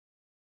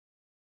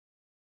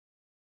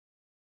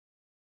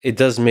it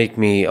does make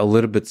me a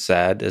little bit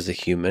sad as a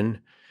human,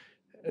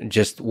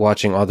 just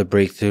watching all the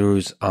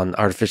breakthroughs on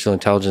artificial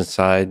intelligence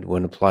side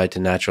when applied to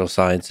natural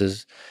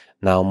sciences,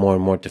 now more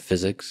and more to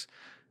physics,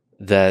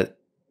 that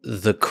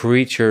the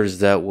creatures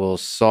that will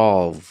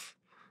solve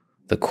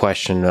the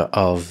question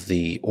of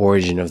the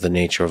origin of the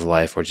nature of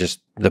life, or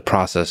just the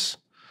process,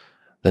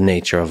 the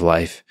nature of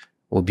life,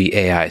 will be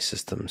AI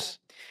systems.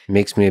 It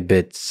makes me a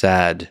bit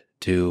sad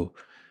to...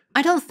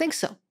 I don't think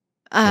so.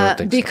 I don't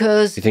think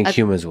because so. You think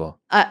humans will?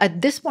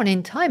 At this point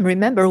in time,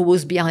 remember who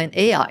was behind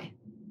AI.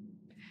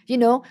 You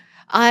know,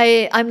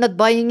 I'm not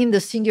buying in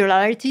the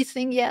singularity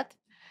thing yet.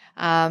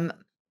 AI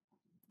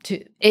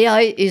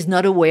is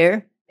not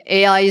aware.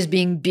 AI is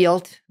being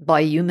built by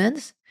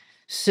humans.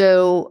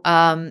 So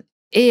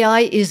AI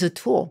is a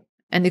tool,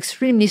 an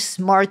extremely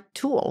smart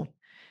tool.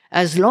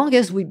 As long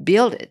as we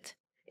build it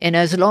and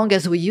as long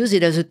as we use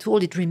it as a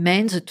tool, it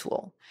remains a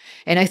tool.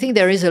 And I think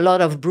there is a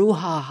lot of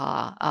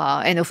brouhaha.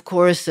 And of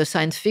course,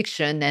 science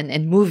fiction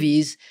and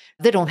movies,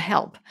 they don't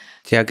help.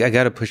 Yeah, I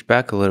got to push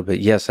back a little bit.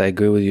 Yes, I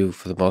agree with you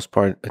for the most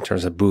part in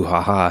terms of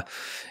brouhaha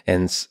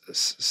and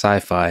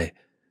sci-fi.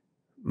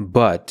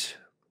 But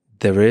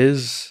there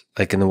is,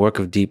 like in the work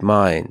of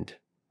DeepMind,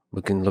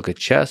 we can look at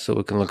chess or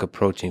we can look at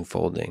protein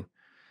folding.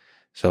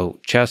 So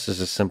chess is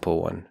a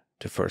simple one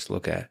to first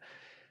look at.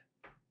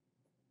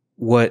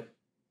 What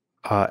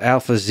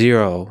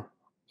AlphaZero,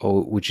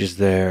 which is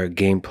their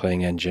game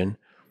playing engine,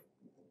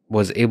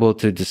 was able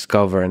to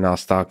discover in our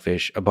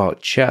Stockfish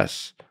about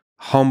chess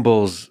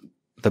humbles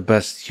the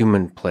best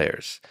human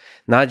players.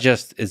 Not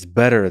just it's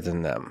better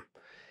than them.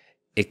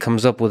 It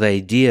comes up with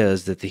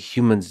ideas that the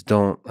humans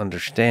don't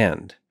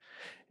understand.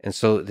 And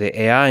so the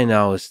AI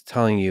now is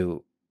telling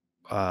you,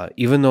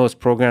 even though it's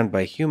programmed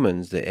by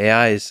humans, the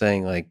AI is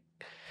saying, like,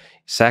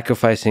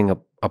 sacrificing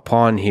a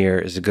pawn here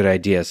is a good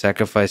idea.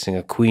 Sacrificing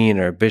a queen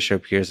or a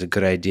bishop here is a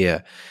good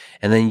idea.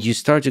 And then you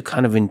start to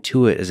kind of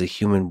intuit as a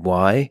human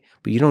why,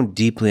 but you don't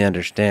deeply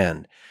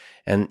understand.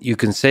 And you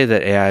can say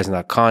that AI is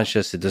not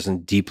conscious, it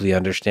doesn't deeply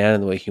understand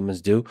in the way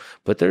humans do,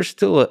 but there's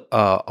still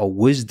a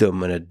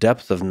wisdom and a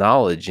depth of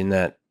knowledge in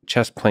that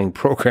chess playing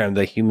program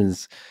that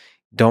humans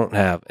don't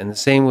have. And the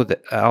same with the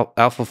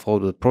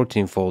AlphaFold, with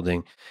protein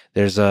folding.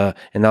 There's and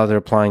now they're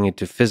applying it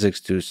to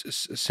physics, to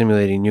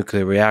simulating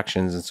nuclear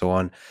reactions and so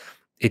on.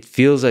 It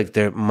feels like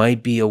there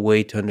might be a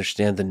way to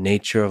understand the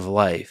nature of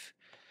life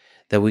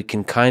that we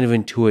can kind of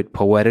intuit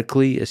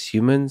poetically as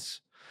humans,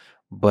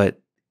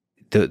 but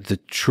the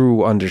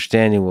true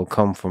understanding will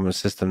come from a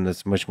system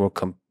that's much more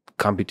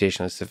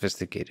computationally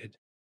sophisticated.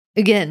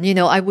 Again,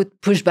 I would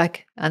push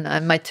back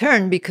on my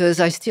turn because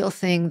I still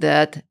think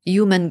that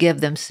humans gave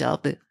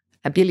themselves the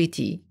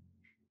ability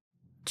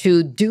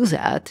to do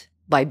that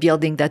by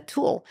building that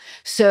tool.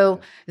 So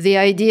the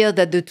idea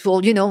that the tool,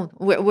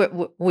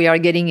 we are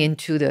getting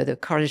into the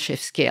Kardashev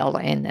scale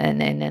and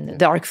the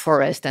dark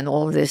forest and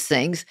all of these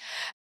things.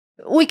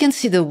 We can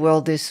see the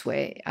world this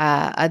way.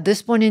 At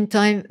this point in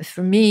time,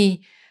 for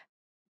me,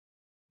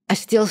 I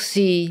still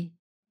see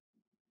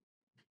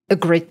a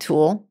great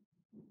tool.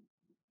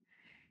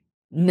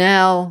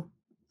 Now,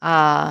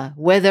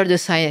 whether the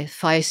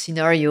sci-fi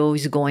scenario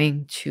is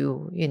going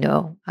to,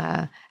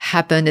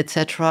 happen,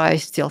 etc., I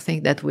still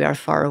think that we are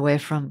far away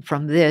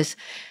from this.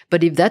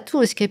 But if that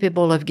tool is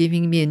capable of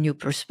giving me a new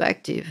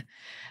perspective,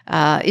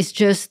 it's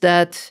just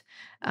that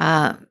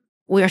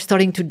we are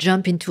starting to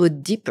jump into a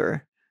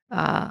deeper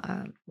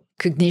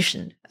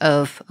cognition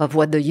of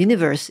what the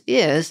universe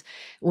is,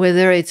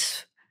 whether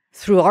it's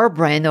through our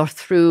brain or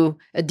through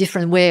a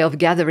different way of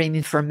gathering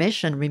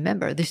information.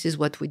 Remember, this is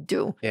what we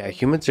do. Yeah,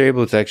 humans are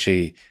able to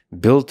actually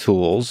build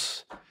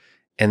tools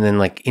and then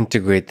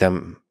integrate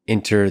them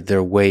into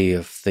their way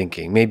of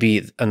thinking.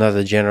 Maybe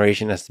another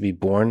generation has to be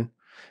born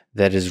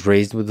that is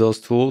raised with those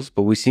tools,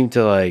 but we seem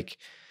to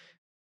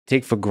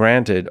take for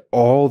granted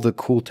all the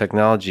cool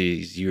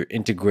technologies you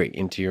integrate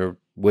into your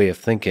way of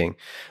thinking.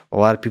 A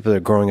lot of people that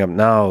are growing up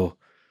now,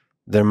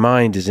 their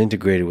mind is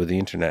integrated with the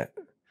internet.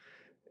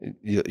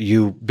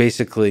 You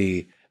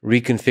basically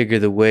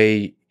reconfigure the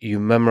way you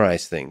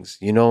memorize things.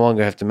 You no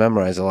longer have to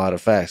memorize a lot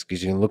of facts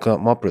because you can look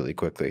them up really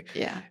quickly.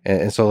 Yeah.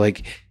 And so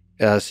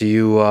so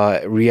you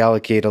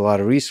reallocate a lot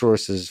of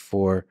resources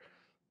for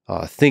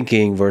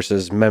thinking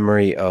versus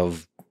memory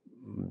of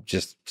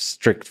just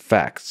strict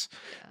facts.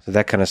 So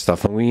that kind of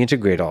stuff. And we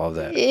integrate all of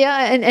that.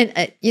 Yeah.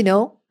 And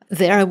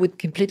there I would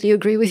completely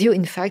agree with you.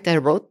 In fact, I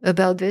wrote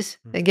about this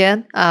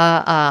again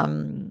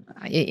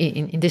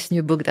in this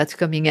new book that's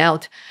coming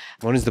out.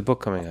 When is the book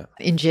coming out?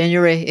 In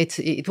January.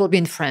 It will be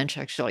in French,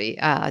 actually,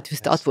 to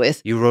start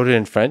with. You wrote it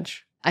in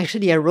French?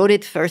 Actually, I wrote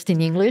it first in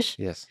English.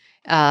 Yes.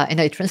 And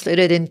I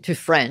translated it into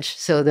French.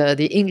 So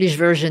the English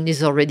version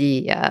is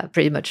already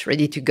pretty much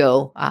ready to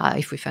go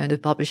if we find a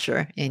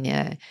publisher in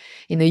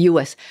the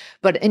US.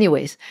 But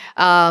anyways,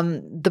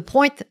 the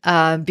point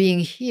being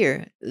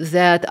here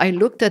that I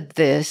looked at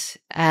this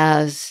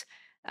as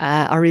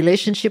our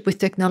relationship with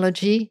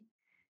technology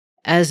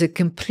as a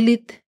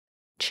complete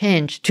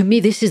change. To me,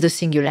 this is the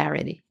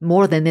singularity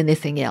more than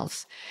anything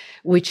else,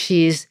 which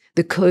is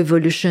the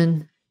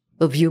coevolution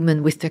of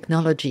human with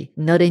technology,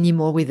 not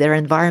anymore with their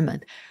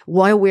environment.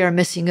 Why we are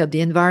messing up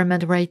the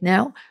environment right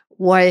now?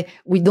 Why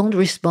we don't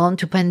respond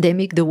to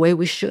pandemic the way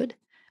we should?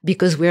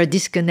 Because we are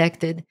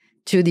disconnected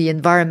to the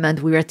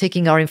environment we were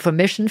taking our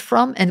information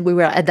from and we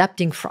were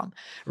adapting from.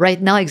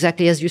 Right now,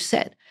 exactly as you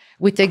said,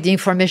 we take the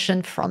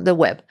information from the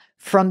web,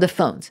 from the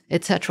phones,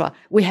 etc.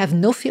 We have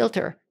no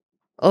filter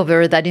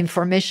over that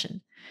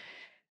information.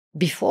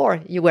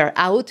 Before, you were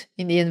out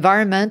in the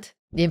environment,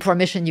 the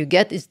information you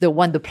get is the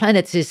one the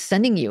planet is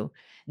sending you.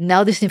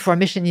 Now this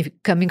information is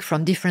coming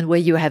from different way.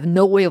 You have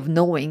no way of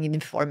knowing if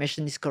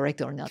information is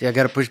correct or not. Yeah, I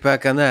got to push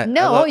back on that.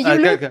 No, you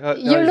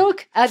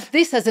look at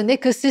this as an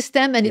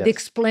ecosystem, and it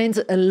explains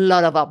a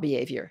lot of our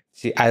behavior.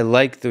 See, I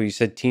like the way you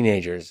said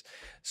teenagers.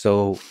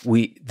 So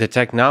the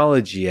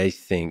technology, I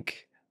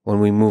think, when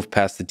we move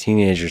past the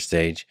teenager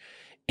stage,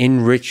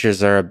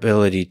 enriches our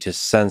ability to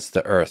sense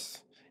the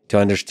earth, to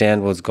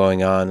understand what's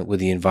going on with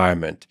the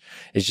environment.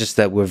 It's just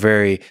that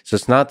so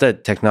it's not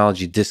that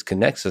technology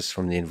disconnects us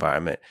from the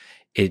environment.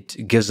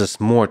 It gives us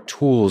more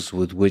tools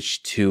with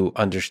which to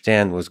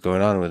understand what's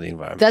going on with the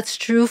environment. That's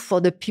true for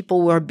the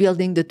people who are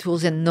building the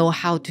tools and know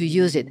how to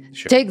use it.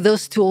 Sure. Take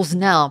those tools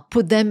now,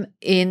 put them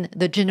in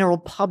the general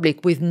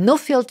public with no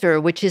filter,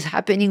 which is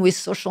happening with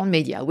social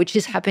media, which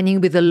is happening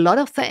with a lot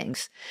of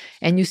things.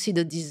 And you see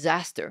the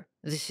disaster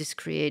this is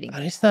creating.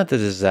 But it's not the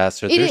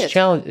disaster. There's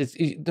challenge.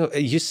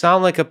 You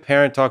sound like a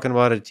parent talking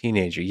about a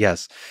teenager.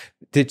 Yes,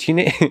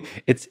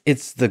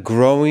 it's the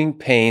growing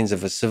pains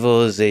of a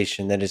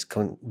civilization that is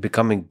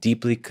becoming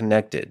deeply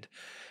connected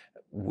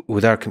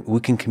with we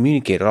can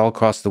communicate all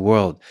across the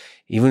world,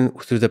 even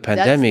through the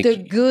pandemic. That's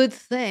the good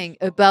thing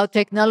about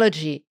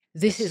technology.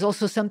 This is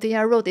also something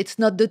I wrote. It's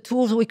not the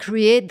tools we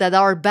create that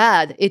are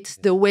bad. It's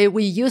the way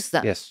we use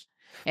them. Yes,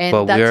 and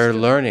but we're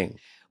learning.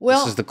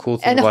 Well, this is the cool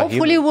thing about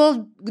hopefully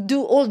we'll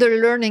do all the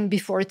learning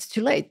before it's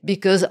too late,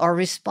 because our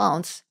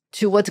response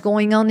to what's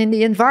going on in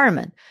the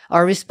environment,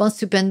 our response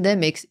to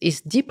pandemics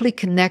is deeply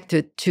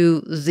connected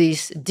to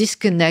this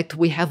disconnect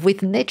we have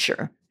with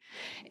nature.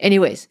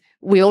 Anyways,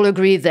 we all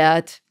agree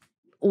that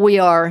we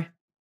are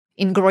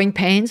in growing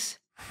pains,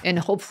 and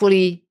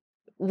hopefully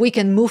we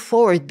can move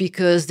forward,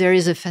 because there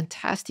is a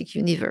fantastic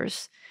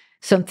universe,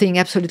 something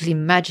absolutely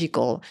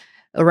magical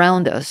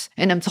around us.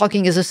 And I'm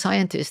talking as a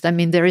scientist. I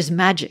mean, there is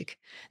magic,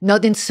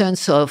 not in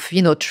sense of,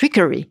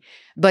 trickery,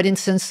 but in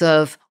sense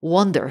of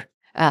wonder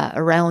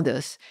around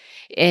us.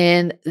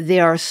 And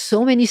there are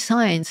so many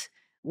signs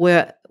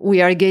where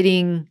we are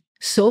getting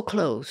so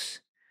close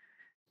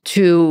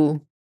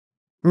to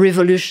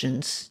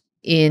revolutions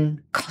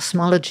in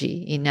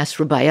cosmology, in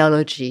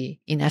astrobiology,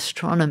 in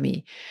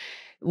astronomy,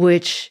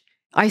 which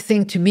I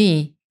think, to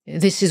me,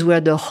 this is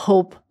where the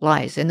hope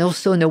lies, and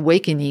also an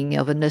awakening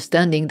of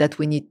understanding that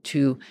we need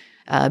to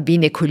be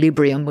in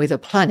equilibrium with the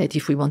planet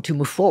if we want to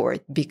move forward.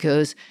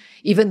 Because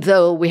even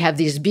though we have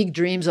these big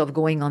dreams of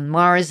going on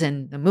Mars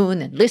and the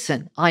moon, and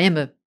listen, I am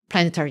a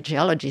planetary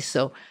geologist,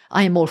 so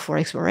I am all for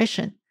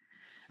exploration.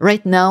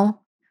 Right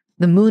now,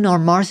 the moon or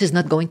Mars is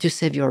not going to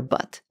save your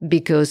butt,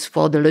 because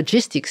for the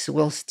logistics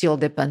will still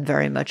depend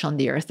very much on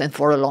the Earth, and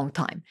for a long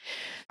time.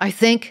 I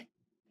think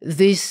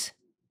this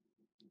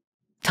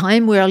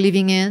time we are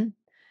living in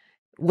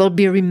will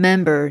be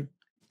remembered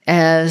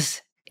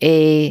as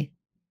a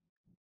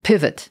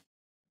pivot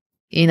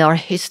in our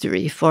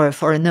history for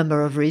a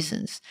number of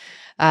reasons.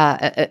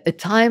 A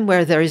time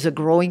where there is a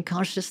growing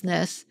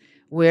consciousness,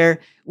 where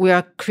we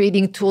are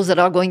creating tools that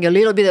are going a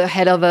little bit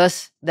ahead of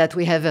us, that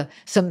we have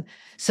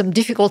some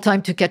difficult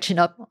time to catching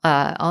up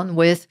on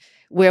with,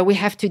 where we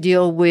have to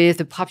deal with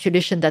a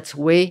population that's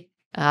way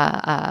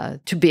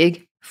too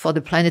big for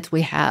the planet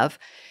we have.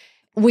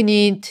 We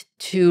need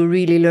to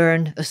really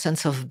learn a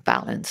sense of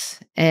balance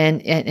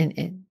and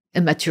a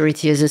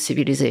maturity as a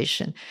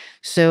civilization.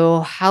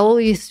 So how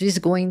is this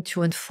going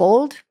to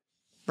unfold?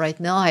 Right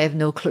now, I have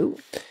no clue.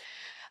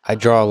 I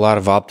draw a lot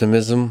of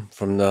optimism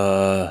from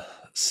the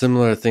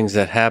similar things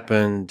that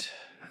happened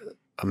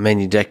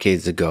many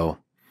decades ago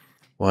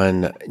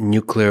when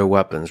nuclear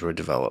weapons were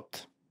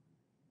developed.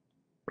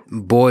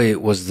 Boy,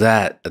 was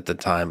that at the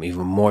time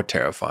even more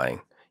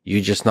terrifying. You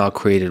just now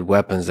created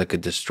weapons that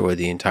could destroy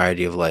the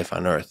entirety of life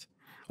on Earth.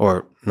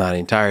 Or not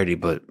entirety,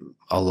 but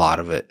a lot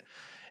of it.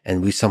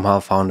 And we somehow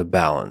found a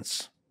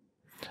balance.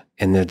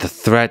 And the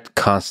threat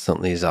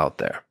constantly is out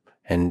there.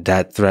 And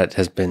that threat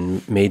has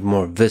been made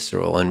more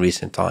visceral in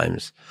recent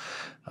times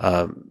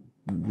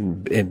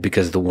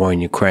because of the war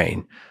in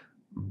Ukraine.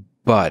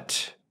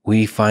 But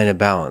we find a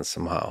balance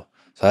somehow.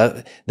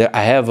 So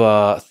I have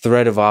a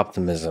thread of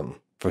optimism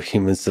for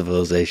human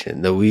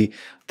civilization, that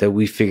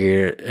we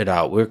figure it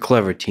out. We're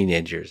clever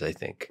teenagers, I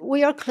think.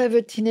 We are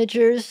clever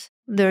teenagers.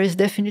 There is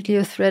definitely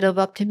a thread of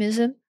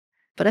optimism,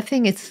 but I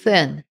think it's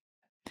thin.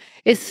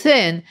 It's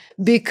thin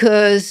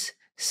because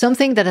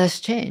something that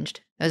has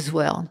changed as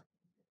well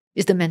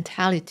is the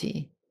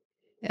mentality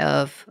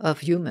of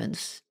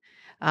humans.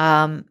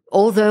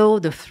 Although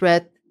the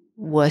threat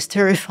was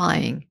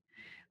terrifying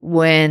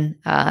when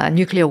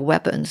nuclear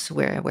weapons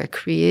were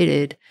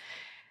created,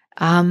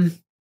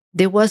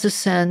 there was a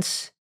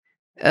sense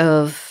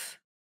of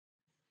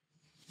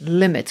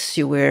limits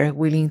you were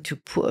willing to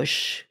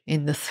push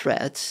in the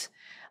threats.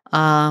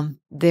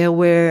 There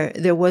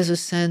was a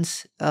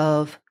sense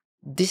of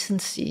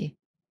decency,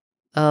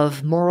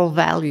 of moral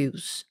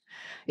values.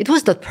 It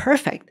was not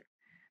perfect,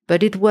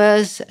 but it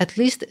was at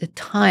least a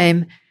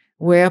time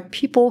where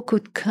people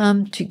could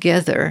come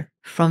together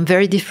from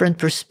very different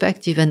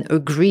perspectives and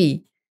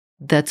agree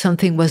that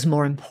something was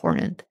more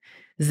important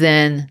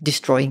than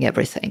destroying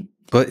everything.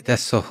 But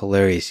that's so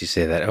hilarious you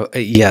say that.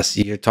 Yes,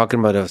 you're talking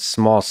about a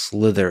small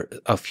slither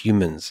of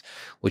humans,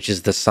 which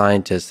is the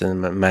scientists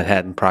in the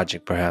Manhattan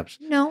Project, perhaps.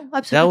 No, That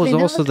absolutely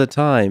was also not. the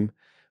time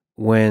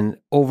when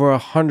over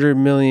 100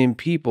 million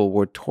people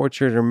were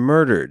tortured or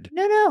murdered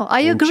No,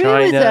 I in agree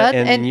with China that.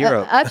 and in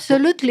Europe.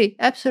 Absolutely,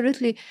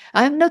 absolutely.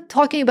 I'm not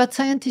talking about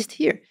scientists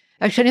here.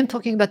 Actually, I'm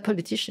talking about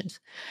politicians.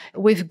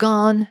 We've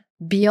gone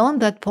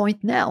beyond that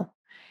point now.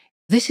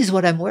 This is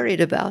what I'm worried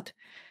about.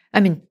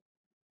 I mean,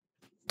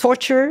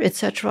 torture,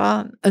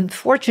 etc.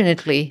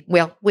 Unfortunately,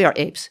 well, we are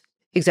apes.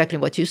 Exactly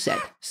what you said.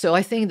 So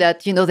I think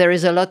that there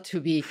is a lot to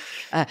be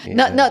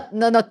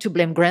not to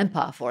blame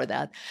Grandpa for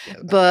that, Yeah.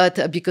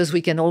 but because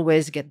we can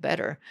always get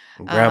better.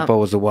 Grandpa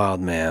was a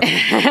wild man.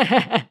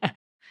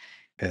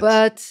 Yes.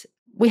 But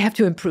we have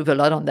to improve a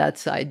lot on that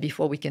side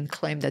before we can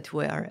claim that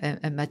we are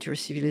a mature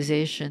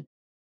civilization.